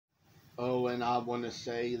and I want to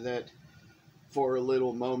say that for a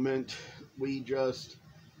little moment, we just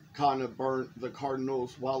kind of burnt the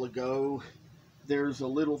Cardinals a while ago. There's a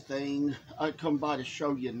little thing I come by to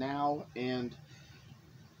show you now, and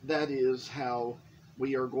that is how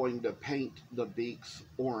we are going to paint the beaks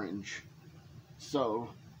orange. So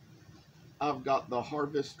I've got the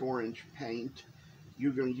Harvest Orange paint.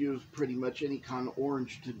 You can use pretty much any kind of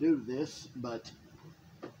orange to do this, but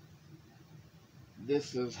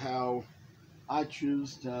this is how I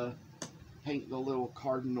choose to paint the little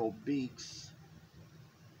cardinal beaks.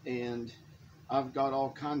 And I've got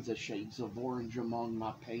all kinds of shades of orange among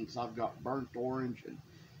my paints. I've got burnt orange and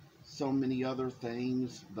so many other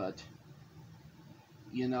things, but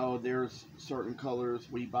you know, there's certain colors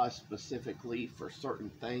we buy specifically for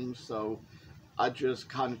certain things, so I just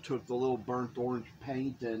kind of took the little burnt orange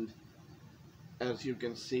paint and, as you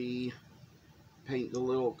can see, paint the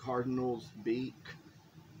little cardinal's beak.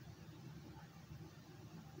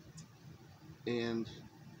 And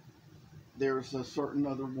there's a certain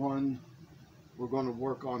other one we're going to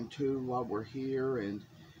work on too while we're here, and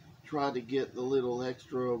try to get the little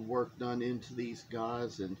extra work done into these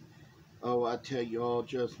guys. And oh, I tell you all,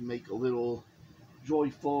 just make a little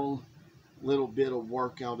joyful little bit of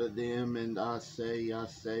work out of them. And I say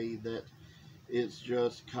that it's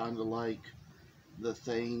just kind of like the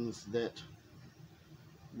things that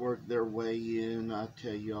work their way in. I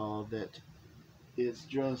tell y'all that it's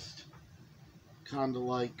just kind of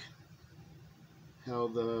like how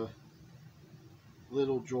the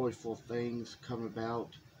little joyful things come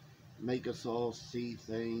about, make us all see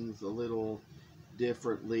things a little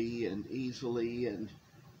differently and easily. And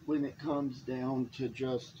when it comes down to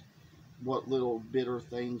just what little bitter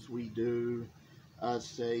things we do, I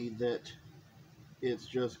say that it's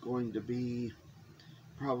just going to be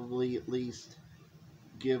probably at least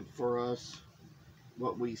give for us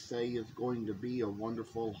what we say is going to be a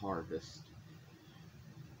wonderful harvest.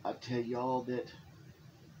 I tell y'all that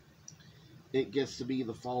it gets to be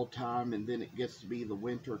the fall time, and then it gets to be the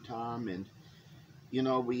winter time, and you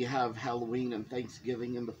know, we have Halloween and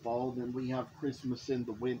Thanksgiving in the fall, then we have Christmas in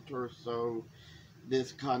the winter. So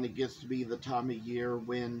this kind of gets to be the time of year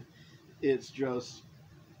when it's just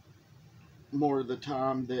more of the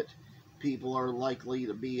time that people are likely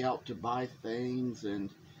to be out to buy things. And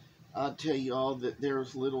I tell you all that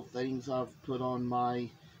there's little things I've put on my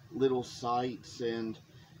little sites, and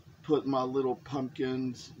put my little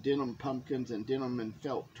pumpkins, denim pumpkins and denim and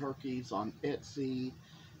felt turkeys on Etsy.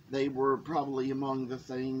 They were probably among the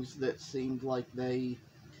things that seemed like they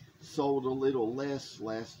sold a little less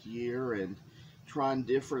last year, and trying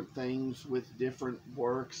different things with different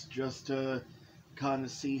works just to kind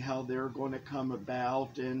of see how they're going to come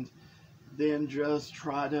about, and then just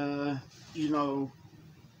try to, you know,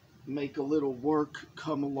 make a little work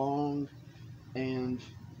come along. And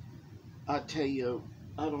I tell you,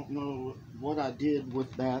 I don't know what I did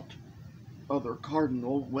with that other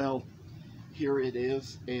cardinal. Well, here it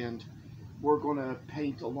is, and we're going to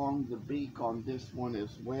paint along the beak on this one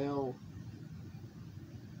as well.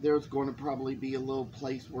 There's going to probably be a little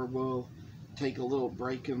place where we'll take a little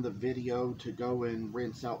break in the video to go and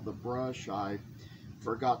rinse out the brush. I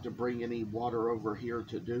forgot to bring any water over here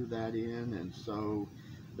to do that in, and so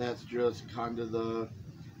that's just kind of the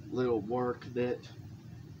little work that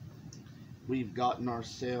we've gotten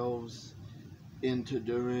ourselves into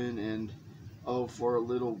doing. And oh, for a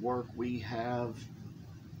little work we have,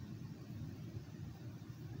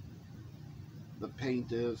 the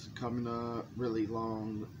paint is coming a really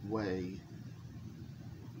long way.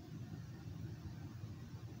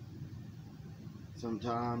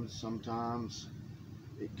 Sometimes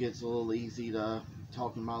it gets a little easy to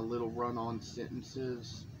talk in my little run-on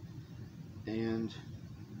sentences and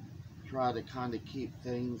try to kind of keep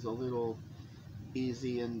things a little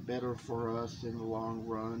easy and better for us in the long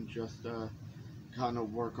run, just to kind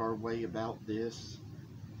of work our way about this.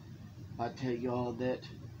 I tell y'all that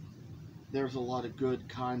there's a lot of good,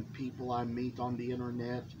 kind people I meet on the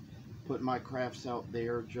internet, put my crafts out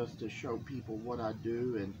there just to show people what I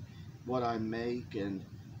do and what I make and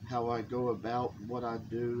how I go about what I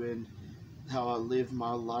do and how I live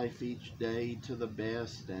my life each day to the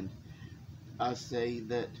best. And I say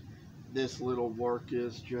that this little work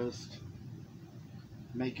is just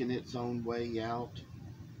making its own way out,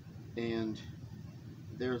 and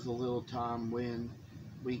there's a little time when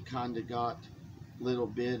we kind of got a little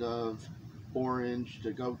bit of orange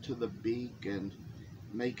to go to the beak and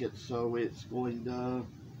make it so it's going to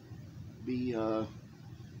be a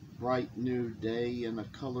bright new day and a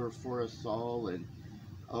color for us all. And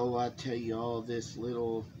oh, I tell you all, this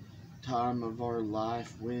little time of our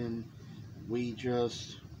life when we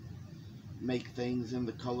just make things in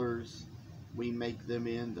the colors we make them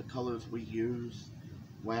in, the colors we use.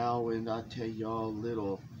 Wow, and I tell y'all, a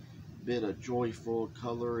little bit of joyful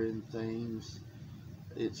color in things.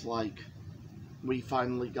 It's like we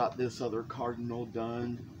finally got this other cardinal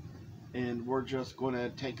done, and we're just going to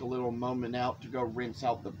take a little moment out to go rinse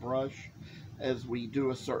out the brush as we do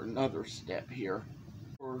a certain other step here.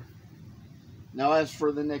 Now, as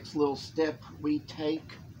for the next little step we take,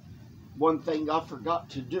 one thing I forgot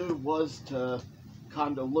to do was to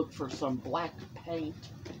kind of look for some black paint,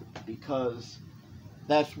 because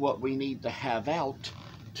that's what we need to have out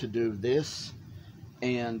to do this.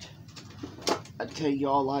 And I tell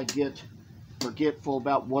y'all, I get forgetful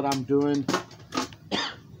about what I'm doing.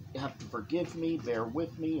 You have to forgive me, bear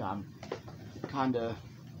with me. I'm kind of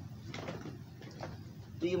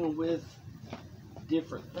dealing with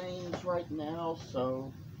different things right now,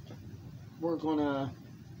 so we're gonna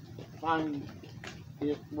find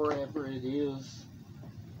it wherever it is,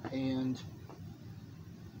 and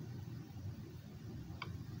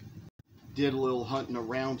did a little hunting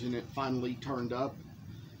around and it finally turned up.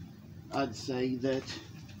 I'd say that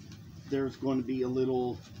there's going to be a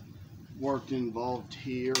little work involved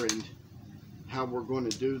here, and how we're going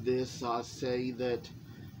to do this, I say that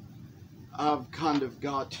I've kind of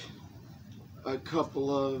got a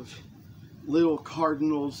couple of little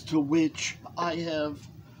cardinals to which I have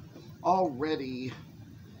already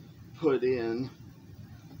put in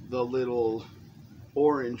the little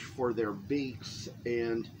orange for their beaks,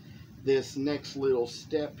 and this next little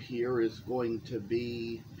step here is going to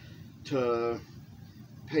be to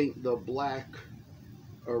paint the black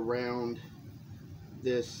around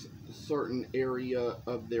this certain area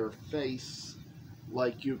of their face,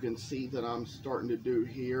 like you can see that I'm starting to do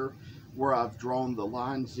here, where I've drawn the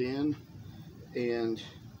lines in, and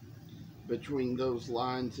between those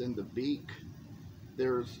lines and the beak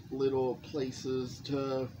there's little places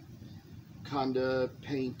to kind of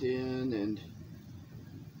paint in and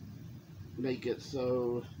make it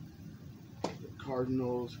so the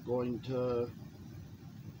cardinal's going to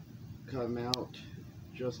come out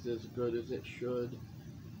just as good as it should.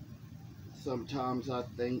 Sometimes I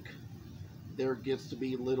think there gets to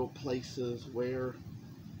be little places where,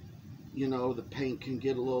 you know, the paint can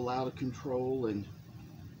get a little out of control, and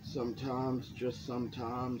sometimes, just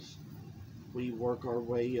sometimes, we work our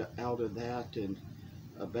way out of that, and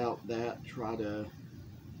about that try to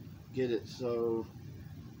get it so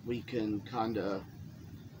we can kind of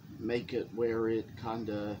make it where it kind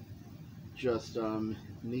of just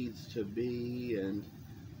needs to be, and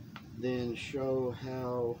then show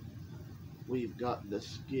how we've got the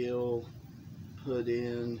skill put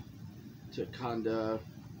in to kind of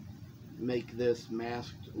make this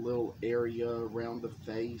masked little area around the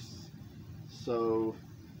face. So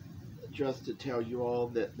just to tell you all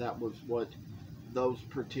that that was what those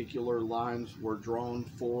particular lines were drawn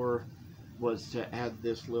for, was to add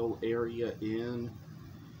this little area in.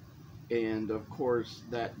 And of course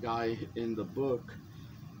that guy in the book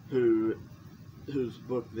whose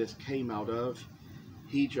book this came out of,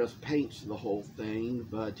 he just paints the whole thing,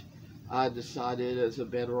 but I decided as a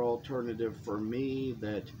better alternative for me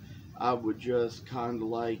that I would just kind of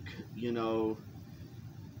like, you know,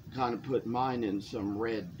 kind of put mine in some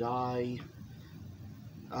red dye.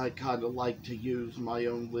 I kind of like to use my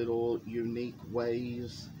own little unique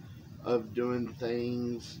ways of doing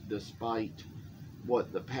things despite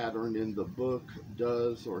what the pattern in the book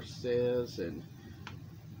does or says, and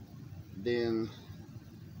then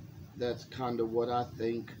that's kind of what I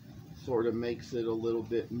think sort of makes it a little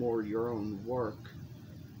bit more your own work,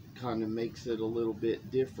 kind of makes it a little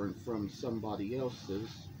bit different from somebody else's.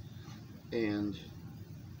 And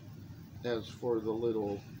as for the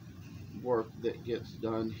little work that gets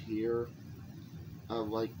done here, I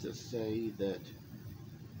like to say that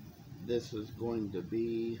this is going to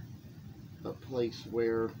be a place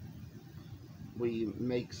where we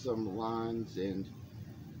make some lines, and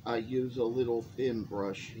I use a little thin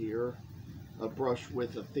brush here, a brush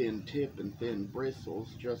with a thin tip and thin bristles,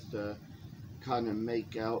 just to kind of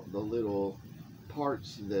make out the little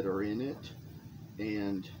parts that are in it.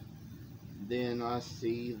 And then I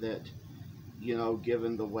see that, you know,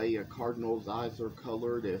 given the way a cardinal's eyes are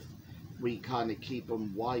colored, if we kind of keep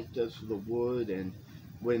them white as the wood, and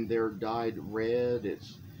when they're dyed red,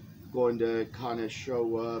 it's going to kind of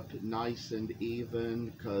show up nice and even,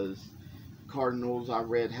 because cardinals I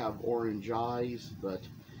read have orange eyes, but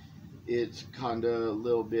it's kind of a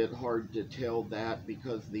little bit hard to tell that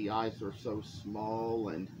because the eyes are so small,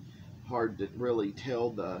 and hard to really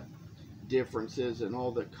tell the differences in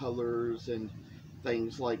all the colors and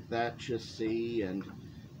things like that you see. And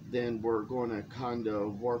then we're going to kind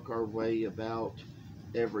of work our way about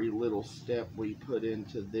every little step we put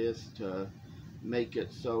into this to make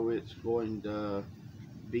it so it's going to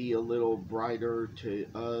be a little brighter to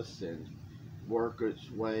us and work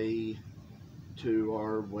its way to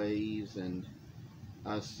our ways. And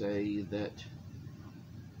I say that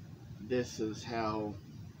this is how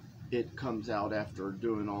it comes out after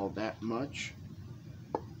doing all that much.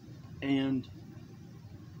 And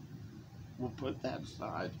we'll put that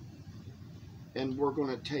aside. And we're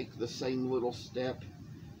going to take the same little step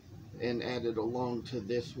and add it along to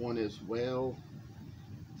this one as well.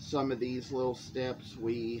 Some of these little steps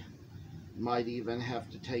we might even have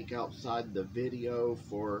to take outside the video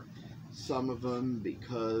for some of them,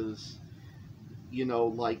 because, you know,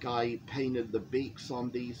 like I painted the beaks on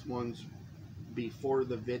these ones before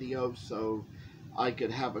the video, so I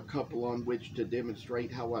could have a couple on which to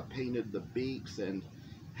demonstrate how I painted the beaks, and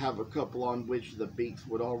have a couple on which the beaks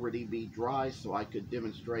would already be dry, so I could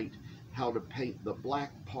demonstrate how to paint the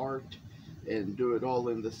black part and do it all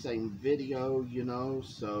in the same video, you know.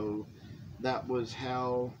 So that was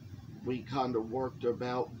how we kind of worked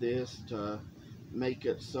about this to make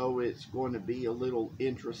it so it's going to be a little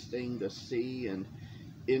interesting to see, and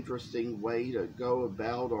interesting way to go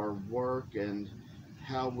about our work, and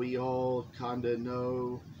how we all kind of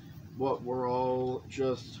know what we're all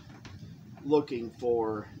just looking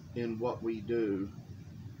for in what we do.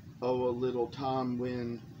 Oh, a little time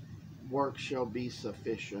when work shall be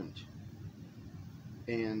sufficient.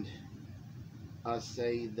 And I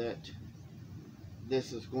say that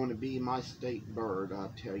this is going to be my state bird, I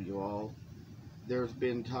tell you all. There's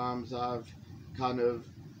been times I've kind of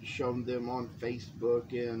shown them on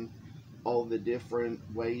Facebook in all the different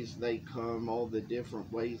ways they come, all the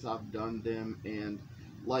different ways I've done them, and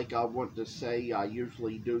like I want to say, I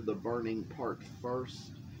usually do the burning part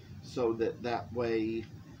first, so that way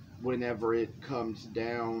whenever it comes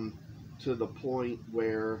down to the point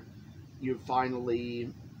where you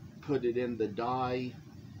finally put it in the dye,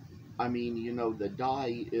 I mean, you know, the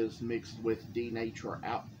dye is mixed with denatured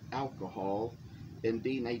alcohol, and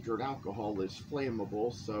denatured alcohol is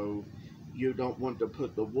flammable, so you don't want to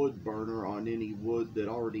put the wood burner on any wood that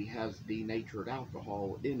already has denatured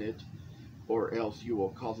alcohol in it, or else you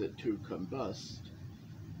will cause it to combust,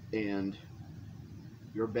 and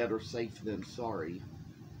you're better safe than sorry.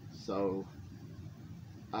 So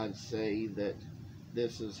I'd say that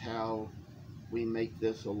this is how we make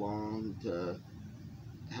this along, to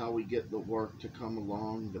how we get the work to come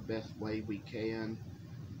along the best way we can.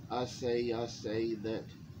 I say that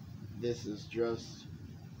this is just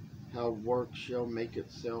how work shall make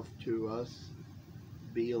itself to us.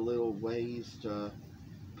 Be a little ways to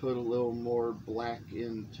put a little more black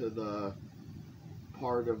into the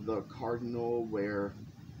part of the cardinal where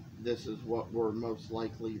this is what we're most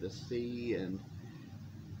likely to see, and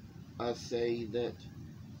I say that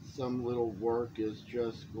some little work is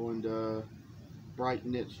just going to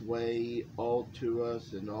brighten its way all to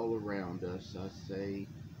us and all around us. I say,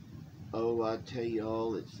 oh, I tell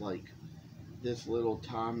y'all, it's like this little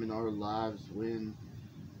time in our lives when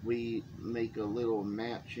we make a little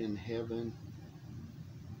match in heaven.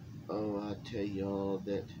 Oh, I tell y'all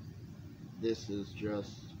that this is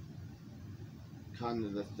just kind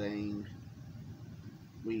of the thing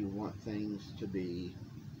we want things to be.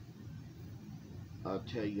 I'll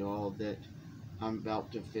tell y'all that I'm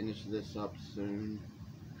about to finish this up soon,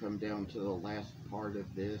 come down to the last part of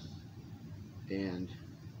this, and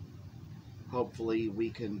hopefully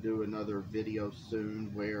we can do another video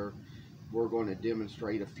soon where we're going to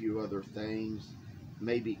demonstrate a few other things,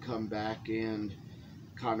 maybe come back and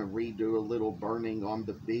kind of redo a little burning on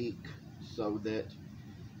the beak so that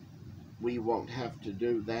we won't have to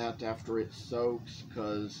do that after it soaks,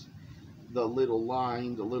 because the little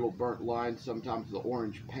line, the little burnt line, sometimes the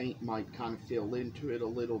orange paint might kind of fill into it a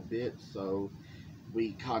little bit, so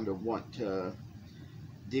we kind of want to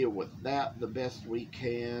deal with that the best we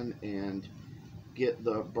can and get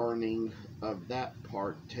the burning of that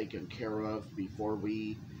part taken care of before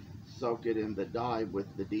we soak it in the dye with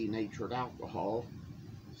the denatured alcohol.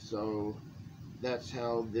 So that's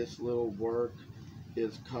how this little work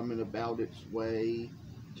is coming about its way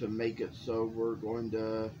to make it so we're going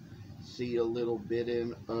to see a little bit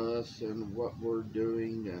in us and what we're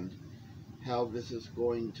doing, and how this is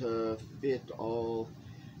going to fit all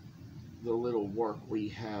the little work we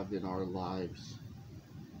have in our lives.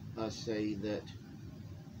 I say that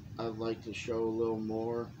I'd like to show a little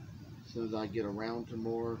more. As soon as I get around to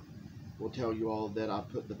more, we'll tell you all that I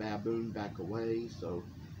put the baboon back away so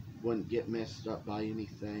it wouldn't get messed up by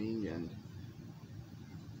anything. And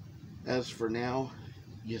as for now,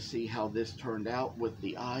 you see how this turned out with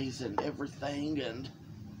the eyes and everything, and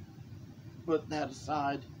put that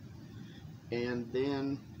aside, and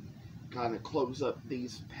then kind of close up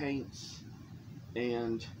these paints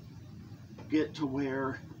and get to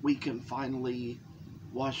where we can finally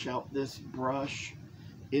wash out this brush.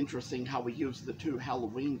 Interesting how we use the two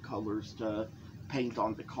Halloween colors to paint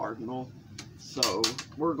on the Cardinal. So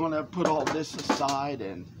we're going to put all this aside,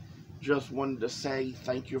 and just wanted to say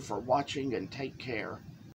thank you for watching and take care.